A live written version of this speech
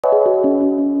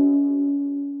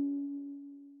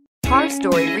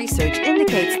story research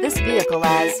indicates this vehicle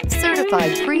as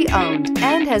certified pre-owned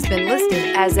and has been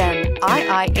listed as an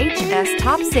IIHS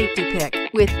top safety pick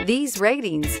with these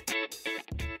ratings.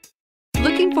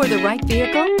 Looking for the right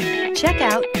vehicle? Check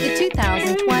out the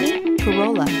 2020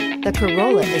 Corolla. The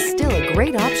Corolla is still a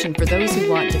great option for those who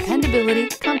want dependability,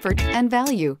 comfort, and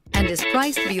value, and is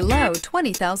priced below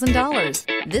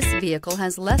 $20,000. This vehicle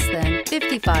has less than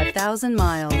 55,000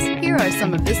 miles. Here are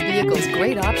some of this vehicle's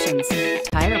great options: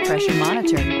 tire pressure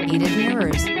monitor, heated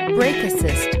mirrors, brake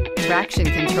assist, traction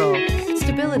control,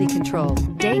 stability control,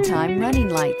 daytime running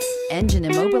lights, engine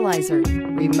immobilizer,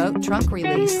 remote trunk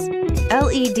release,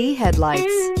 LED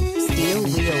headlights, steel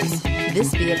wheels.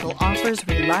 This vehicle offers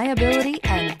reliability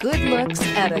and good looks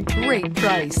at a great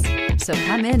price. So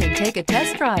come in and take a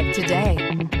test drive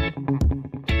today.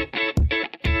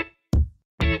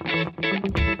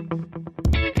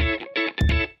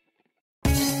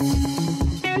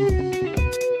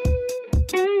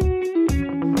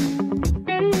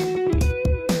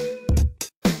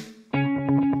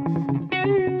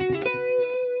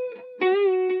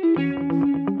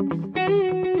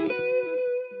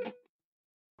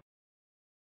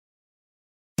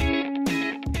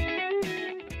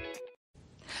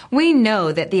 We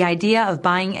know that the idea of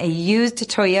buying a used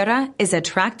Toyota is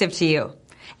attractive to you.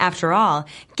 After all,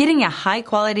 getting a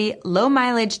high-quality,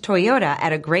 low-mileage Toyota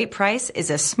at a great price is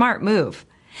a smart move.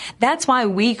 That's why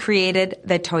we created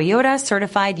the Toyota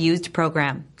Certified Used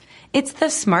Program. It's the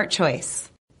smart choice.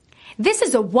 This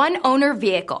is a one-owner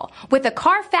vehicle with a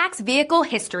Carfax Vehicle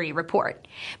History Report.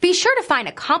 Be sure to find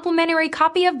a complimentary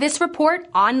copy of this report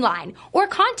online or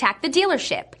contact the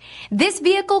dealership. This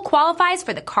vehicle qualifies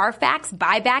for the Carfax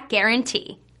Buyback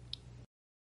Guarantee.